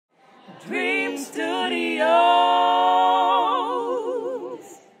Dream Studios.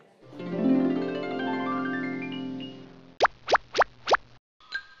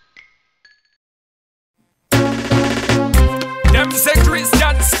 Them say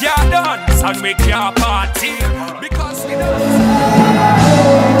Christians can't dance and we can't party because we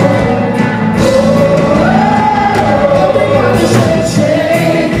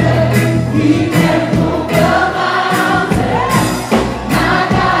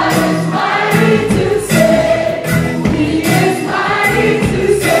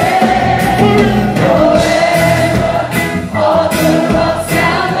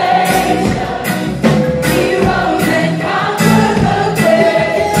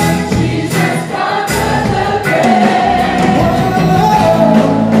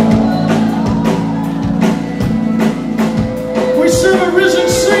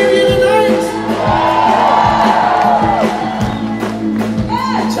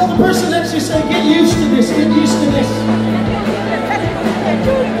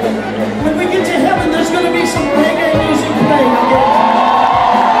when we get to heaven, there's going to be some reggae music playing again.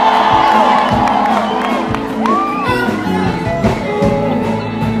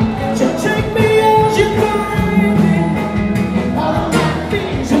 So take me as you find me, all of my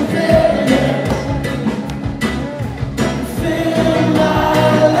fears and failures. Fill my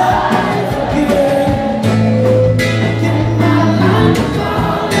life again. Give my life to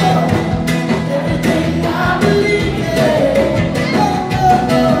follow everything I believe in.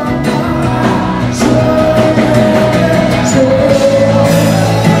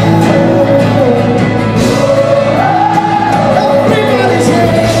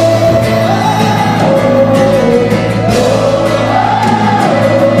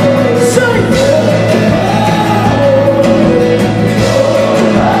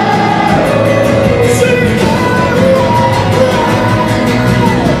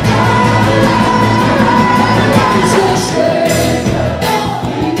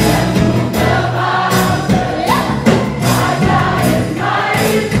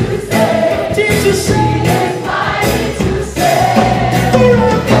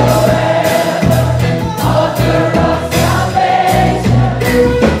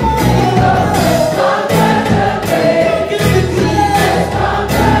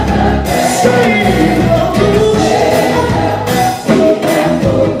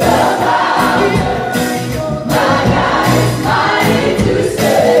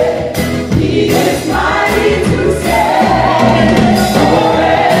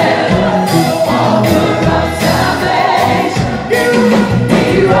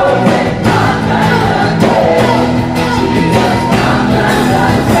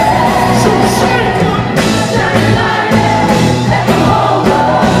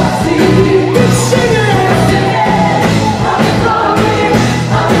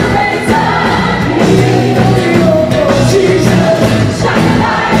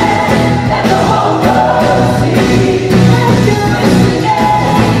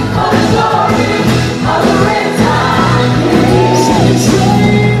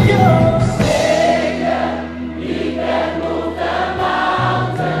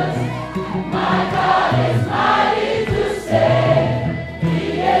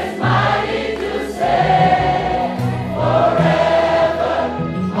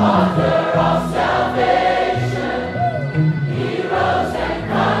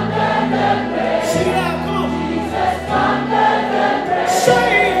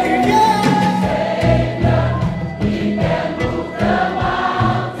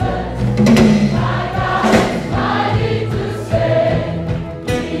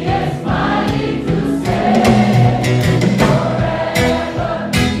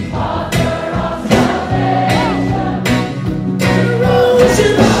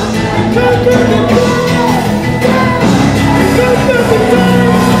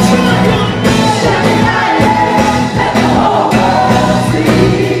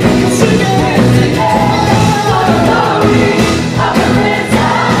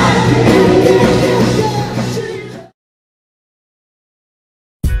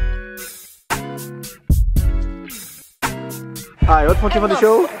 Hi, wat vond je van de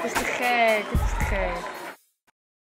show? Het is te gek, het is te gek.